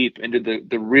digging deep into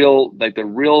the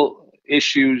real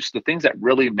issues, the things that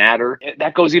really matter.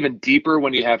 That goes even deeper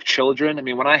when you have children. I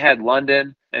mean, when I had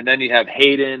London, and then you have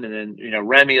Hayden, and then, you know,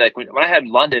 Remy, like when I had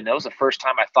London, that was the first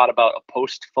time I thought about a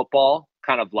post-football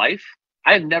kind of life.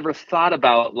 I had never thought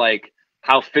about like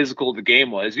how physical the game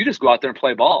was. You just go out there and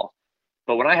play ball.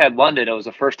 But when I had London, it was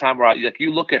the first time where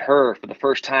you look at her for the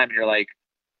first time and you're like,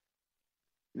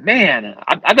 man,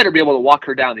 I better be able to walk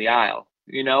her down the aisle.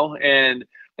 You know, and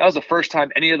that was the first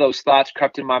time any of those thoughts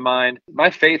crept in my mind. My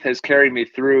faith has carried me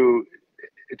through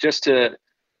just to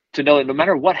know that no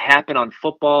matter what happened on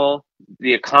football,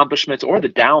 the accomplishments or the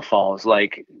downfalls,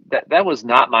 like that was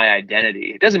not my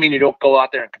identity. It doesn't mean you don't go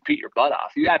out there and compete your butt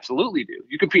off. You absolutely do.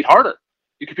 You compete harder.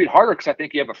 You compete harder because I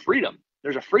think you have a freedom.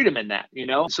 There's a freedom in that, you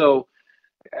know? So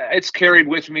it's carried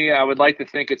with me. I would like to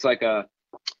think it's like an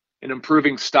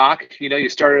improving stock. You know, you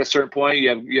start at a certain point,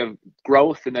 you have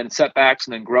growth and then setbacks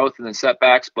and then growth and then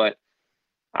setbacks. But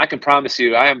I can promise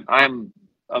you, I'm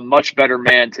a much better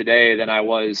man today than I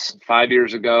was 5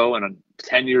 years ago and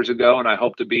 10 years ago. And I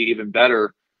hope to be even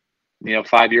better,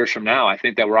 5 years from now. I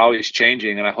think that we're always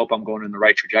changing, and I hope I'm going in the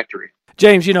right trajectory.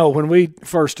 James, when we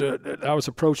first, I was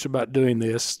approached about doing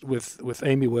this with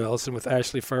Amy Wells and with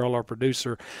Ashley Farrell, our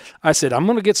producer, I said, I'm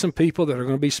going to get some people that are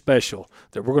going to be special,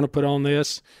 that we're going to put on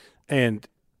this. And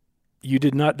you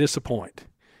did not disappoint.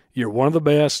 You're one of the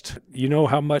best. You know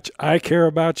how much I care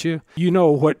about you. You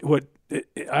know what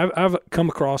I've come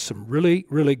across some really,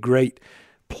 really great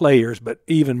players, but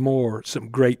even more, some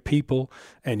great people,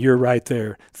 and you're right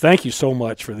there. Thank you so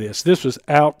much for this. This was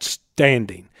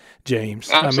outstanding, James.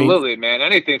 Absolutely, man.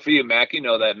 Anything for you, Mac. You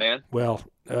know that, man. Well,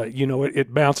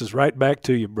 it bounces right back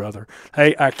to you, brother.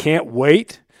 Hey, I can't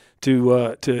wait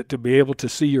to be able to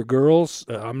see your girls.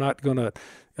 I'm not going to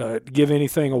give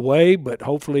anything away, but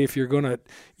hopefully if you're going to,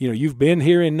 you've been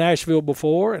here in Nashville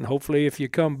before, and hopefully if you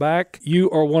come back,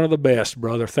 you are one of the best,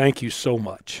 brother. Thank you so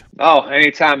much. Oh,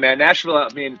 anytime, man. Nashville, I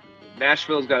mean,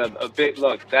 Nashville's got a big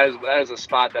look. That is a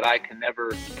spot that I can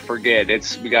never forget.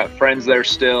 We got friends there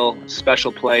still,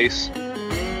 special place.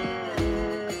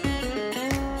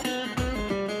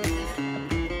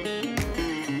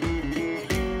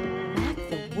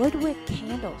 Woodwick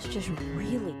candles just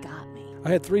really got me. I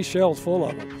had 3 shelves full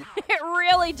of them. It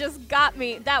really just got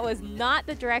me. That was not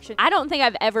the direction. I don't think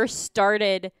I've ever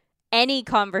started any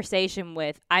conversation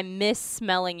with, I miss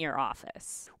smelling your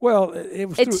office. Well,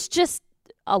 it's just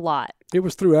a lot. It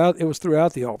was throughout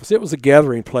the office. It was a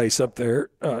gathering place up there,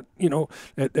 at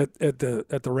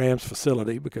the Rams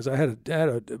facility, because I had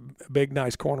a big,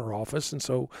 nice corner office, and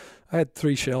so I had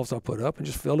 3 shelves I put up and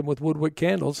just filled them with Woodwick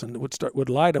candles, and would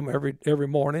light them every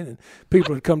morning, and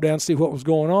people would come down and see what was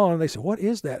going on, and they said, "What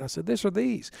is that?" And I said, "This or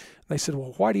these." And they said,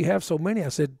 "Well, why do you have so many?" I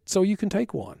said, "So you can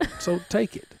take one. So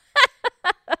take it."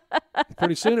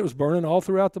 Pretty soon it was burning all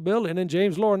throughout the building. And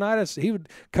James Laurinaitis, he would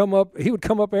come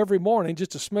up every morning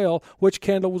just to smell which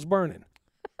candle was burning.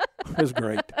 It was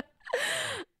great.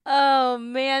 Oh,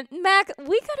 man. Mac,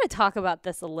 we got to talk about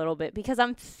this a little bit, because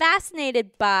I'm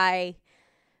fascinated by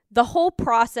the whole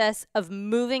process of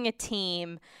moving a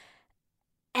team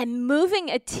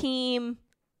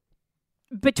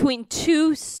between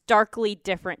 2 starkly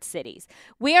different cities.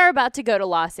 We are about to go to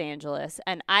Los Angeles,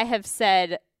 and I have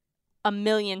said a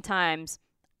million times,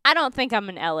 I don't think I'm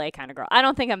an LA kind of girl. I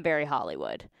don't think I'm very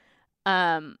Hollywood.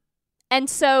 And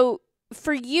so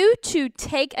for you to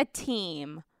take a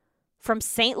team from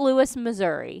St. Louis,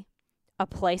 Missouri, a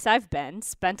place I've been,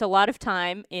 spent a lot of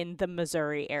time in the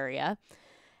Missouri area,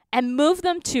 and move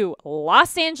them to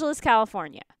Los Angeles,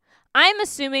 California, I'm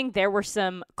assuming there were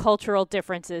some cultural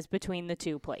differences between the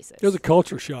 2 places. It was a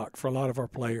culture shock for a lot of our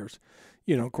players.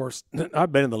 Of course,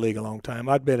 I've been in the league a long time.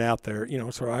 I'd been out there,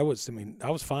 so I was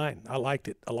fine. I liked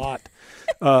it a lot.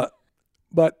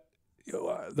 But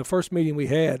the first meeting we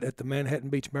had at the Manhattan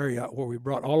Beach Marriott, where we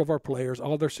brought all of our players,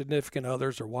 all their significant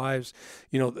others or wives,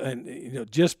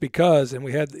 just because, and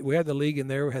we had the league in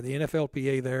there, we had the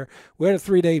NFLPA there, we had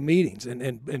 3-day meetings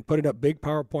and putting up big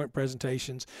PowerPoint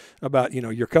presentations about,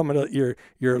 you're coming to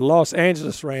you're Los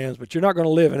Angeles Rams, but you're not going to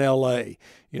live in LA.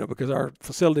 Because our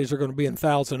facilities are going to be in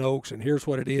Thousand Oaks, and here's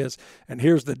what it is, and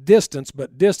here's the distance,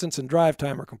 but distance and drive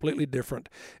time are completely different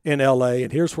in L.A.,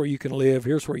 and here's where you can live,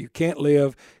 here's where you can't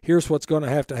live, here's what's going to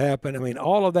happen. I mean,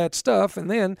 all of that stuff,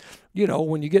 and then,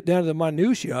 when you get down to the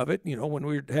minutia of it, when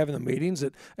we're having the meetings,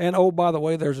 and oh, by the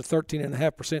way, there's a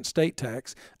 13.5% state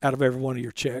tax out of every one of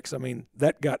your checks. I mean,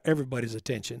 that got everybody's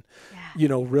attention,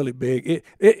 really big.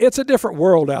 It's a different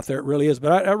world out there, it really is,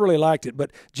 but I really liked it.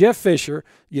 But Jeff Fisher,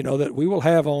 that we will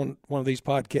have on one of these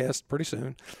podcasts pretty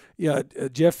soon.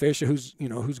 Jeff Fisher, who's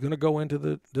going to go into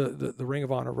the Ring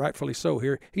of Honor, rightfully so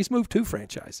here. He's moved 2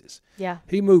 franchises. Yeah.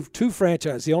 He moved 2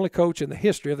 franchises, the only coach in the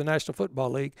history of the National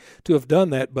Football League to have done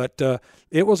that. But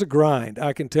it was a grind,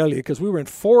 I can tell you, because we were in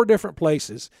 4 different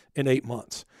places in 8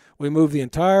 months. We moved the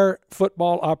entire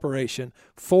football operation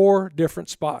 4 different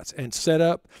spots and set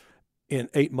up in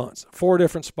 8 months, 4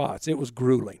 different spots. It was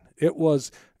grueling. It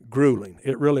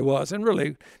really was, and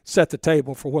really set the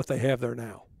table for what they have there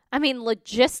now. I mean,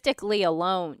 logistically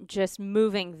alone, just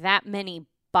moving that many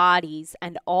bodies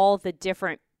and all the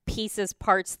different pieces,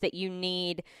 parts that you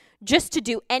need just to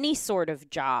do any sort of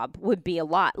job would be a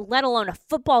lot, let alone a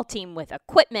football team with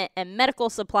equipment and medical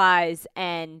supplies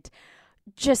and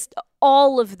just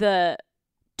all of the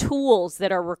tools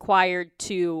that are required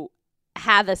to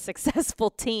have a successful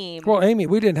team. Well, Amy,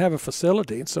 we didn't have a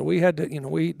facility, and so we had to,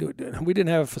 we didn't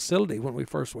have a facility when we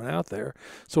first went out there.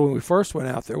 So when we first went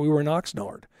out there, we were in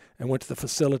Oxnard and went to the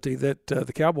facility that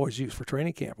the Cowboys used for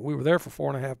training camp. We were there for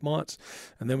 4.5 months,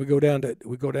 and then we go down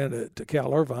to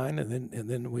Cal Irvine, and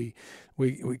then we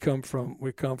come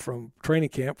from training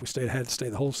camp. Had to stay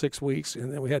the whole 6 weeks,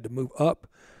 and then we had to move up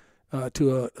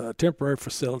to a temporary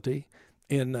facility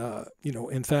in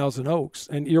Thousand Oaks,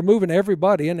 and you're moving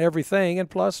everybody and everything, and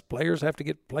plus players have to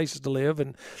get places to live,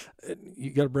 and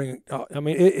you got to bring.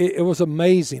 It was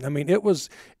amazing. I mean, it was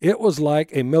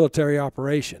like a military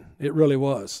operation. It really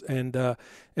was, and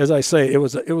as I say, it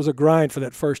was a grind for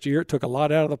that first year. It took a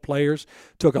lot out of the players,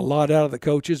 took a lot out of the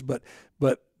coaches, but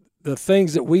the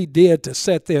things that we did to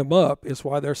set them up is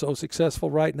why they're so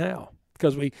successful right now,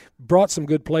 because we brought some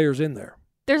good players in there.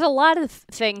 There's a lot of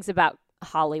things about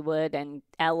Hollywood and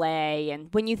LA,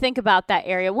 and when you think about that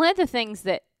area, one of the things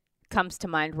that comes to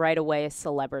mind right away is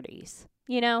celebrities.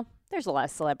 There's a lot of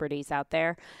celebrities out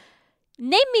there.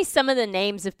 Name me some of the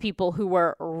names of people who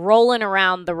were rolling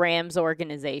around the Rams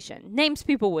organization. Names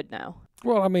people would know.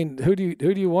 Well, I mean, who do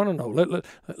you want to know?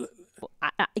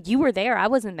 You were there. I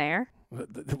wasn't there.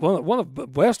 One of the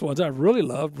best ones I really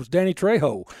loved was Danny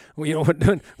Trejo.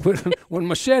 When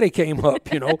Machete came up,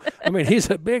 I mean, he's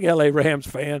a big L.A. Rams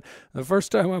fan. The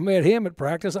first time I met him at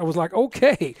practice, I was like,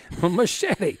 okay,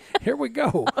 Machete, here we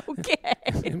go.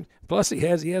 Okay. Plus, he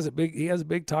has a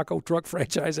big taco truck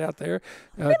franchise out there.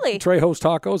 Really? Trejo's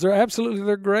Tacos.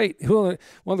 They're great. One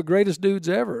of the greatest dudes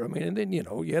ever. I mean, and then you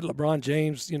had LeBron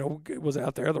James. Was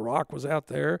out there. The Rock was out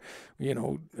there.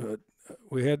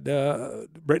 We had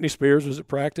Britney Spears was at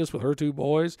practice with her two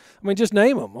boys. I mean, just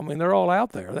name them. I mean, they're all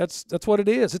out there. That's what it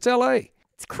is. It's L.A.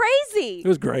 It's crazy. It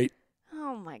was great.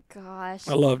 Oh my gosh.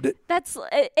 I loved it.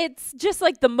 It's just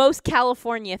like the most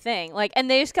California thing. Like, and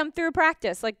they just come through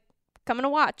practice, like coming to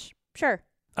watch. Sure.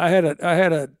 I had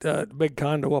a big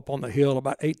condo up on the hill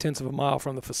about 0.8 of a mile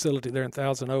from the facility there in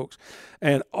Thousand Oaks.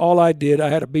 And all I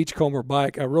had a Beachcomber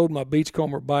bike. I rode my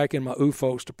Beachcomber bike in my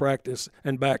UFOs to practice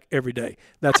and back every day.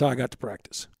 That's how I got to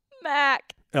practice.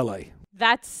 Mac. L.A.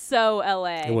 That's so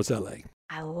L.A. It was L.A.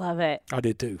 I love it. I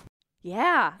did too.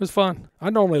 Yeah. It was fun. I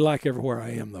normally like everywhere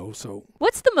I am, though. So,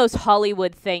 what's the most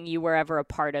Hollywood thing you were ever a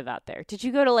part of out there? Did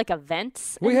you go to like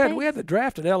events? We had the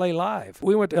draft at LA Live.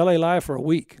 We went to LA Live for a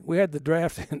week. We had the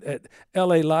draft at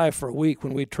LA Live for a week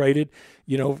when we traded,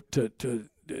 to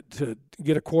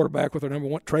get a quarterback with our number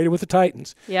one. Traded with the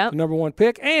Titans. Yeah. The number one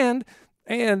pick, and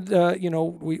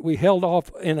we held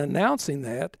off in announcing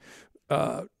that.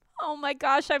 Oh my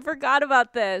gosh, I forgot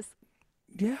about this.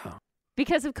 Yeah.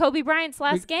 Because of Kobe Bryant's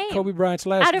last game. Kobe Bryant's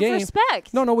last game. Out of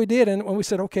respect. No, we did. And when we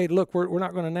said, okay, look, we're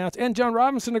not going to announce. And John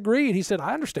Robinson agreed. He said,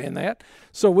 I understand that.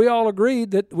 So we all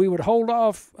agreed that we would hold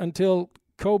off until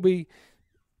Kobe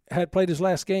had played his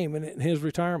last game in his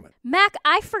retirement. Mac,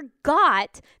 I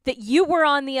forgot that you were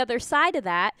on the other side of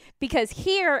that because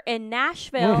here in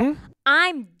Nashville,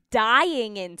 I'm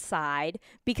dying inside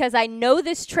because I know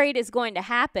this trade is going to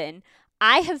happen.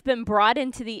 I have been brought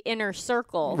into the inner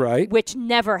circle, right, which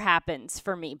never happens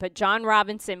for me. But John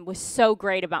Robinson was so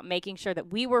great about making sure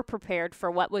that we were prepared for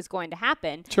what was going to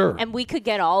happen. Sure. And we could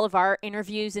get all of our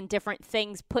interviews and different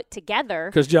things put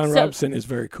together. Because John Robinson is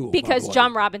very cool. Because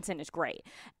John Robinson is great.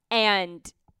 And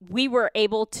we were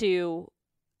able to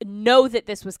know that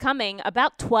this was coming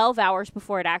about 12 hours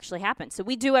before it actually happened. So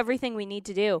we do everything we need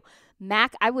to do.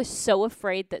 Mac, I was so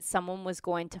afraid that someone was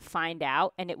going to find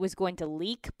out and it was going to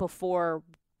leak before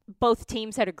both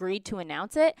teams had agreed to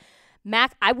announce it.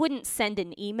 Mac, I wouldn't send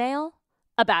an email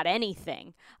about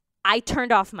anything. I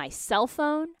turned off my cell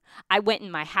phone. I went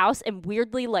in my house and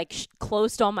weirdly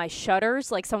closed all my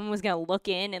shutters like someone was going to look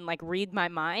in and read my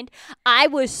mind. I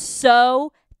was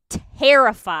so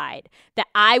terrified that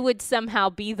I would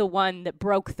somehow be the one that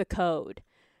broke the code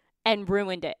and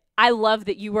ruined it. I love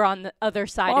that you were on the other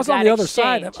side of that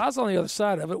exchange. I was on the other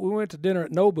side of it. We went to dinner at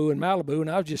Nobu in Malibu,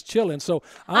 and I was just chilling. So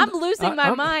I'm losing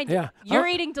my mind. Yeah, You're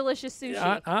eating delicious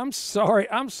sushi. I'm sorry.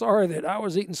 I'm sorry that I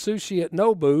was eating sushi at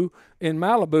Nobu in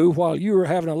Malibu while you were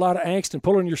having a lot of angst and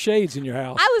pulling your shades in your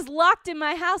house. I was locked in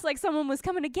my house like someone was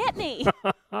coming to get me.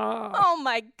 Oh,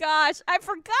 my gosh. I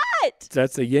forgot.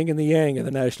 That's the yin and the yang of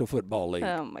the National Football League.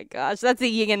 Oh, my gosh. That's the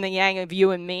yin and the yang of you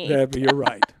and me. Yeah, you're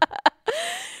right.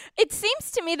 It seems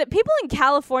to me that people in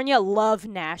California love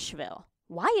Nashville.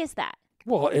 Why is that?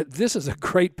 Well, this is a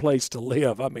great place to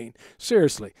live. I mean,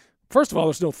 seriously. First of all,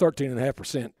 there's no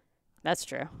 13.5%. That's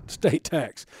true. State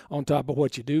tax on top of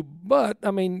what you do. But,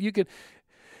 I mean, you could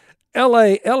 –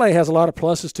 LA has a lot of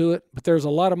pluses to it, but there's a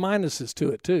lot of minuses to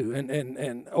it too.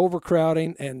 And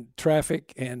overcrowding and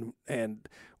traffic and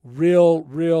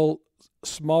real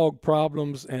smog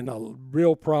problems and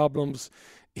real problems,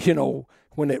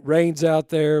 when it rains out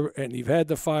there and you've had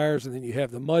the fires and then you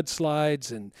have the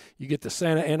mudslides and you get the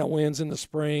Santa Ana winds in the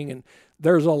spring, and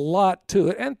there's a lot to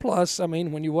it. And plus, I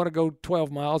mean, when you want to go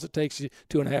 12 miles, it takes you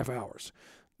 2.5 hours.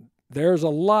 There's a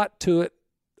lot to it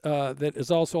that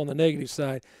is also on the negative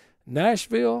side.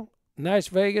 Nashville, Nash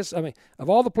Vegas, I mean, of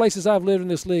all the places I've lived in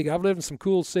this league, I've lived in some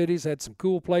cool cities, had some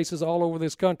cool places all over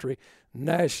this country.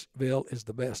 Nashville is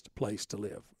the best place to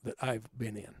live that I've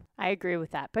been in. I agree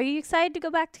with that. But are you excited to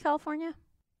go back to California?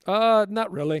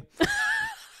 Not really.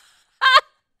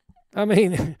 I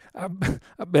mean,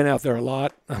 I've been out there a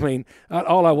lot. I mean,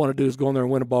 all I want to do is go in there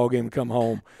and win a ball game and come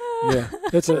home. Yeah,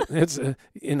 it's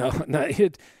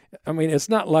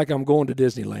not like I'm going to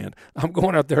Disneyland. I'm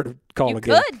going out there to call a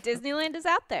game. You could. Disneyland is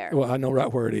out there. Well, I know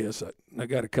right where it is. I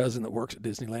got a cousin that works at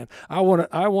Disneyland. I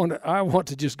want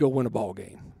to just go win a ball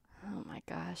game. Oh my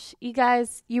gosh, you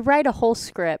guys! You write a whole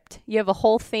script. You have a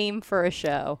whole theme for a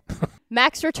show.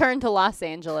 Max returned to Los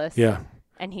Angeles. Yeah,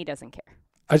 and he doesn't care.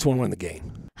 I just want to win the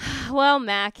game. Well,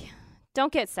 Mac,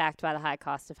 Don't get sacked by the high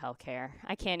cost of health care.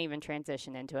 I can't even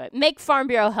transition into it. Make Farm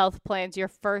Bureau health plans your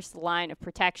first line of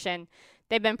protection.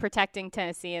 They've been protecting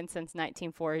Tennesseans since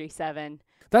 1947.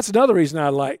 That's another reason I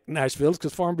like Nashville,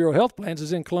 because Farm Bureau Health Plans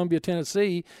is in Columbia,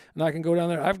 Tennessee, and I can go down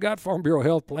there. I've got Farm Bureau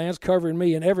Health Plans covering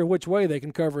me in every which way they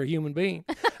can cover a human being.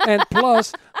 And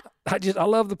plus, I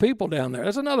love the people down there.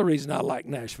 That's another reason I like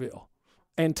Nashville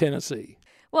and Tennessee.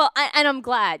 Well, and I'm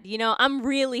glad. I'm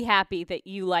really happy that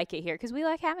you like it here because we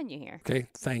like having you here. Okay,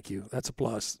 thank you. That's a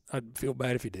plus. I'd feel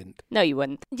bad if you didn't. No, you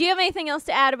wouldn't. Do you have anything else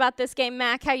to add about this game,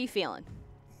 Mac? How are you feeling?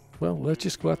 Well, let's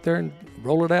just go out there and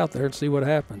roll it out there and see what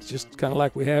happens, just kind of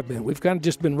like we have been. We've kind of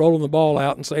just been rolling the ball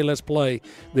out and say, let's play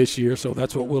this year, so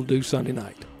that's what we'll do Sunday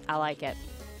night. I like it.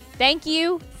 Thank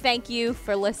you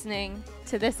for listening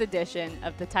to this edition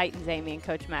of the Titans Amy and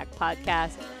Coach Mac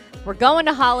podcast. We're going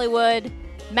to Hollywood.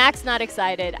 Mac's not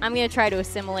excited. I'm going to try to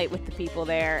assimilate with the people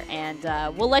there, and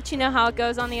we'll let you know how it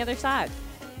goes on the other side.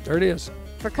 There it is.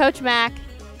 For Coach Mac,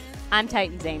 I'm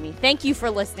Titans Amy. Thank you for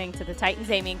listening to the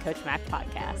Titans Amy and Coach Mac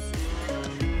podcast.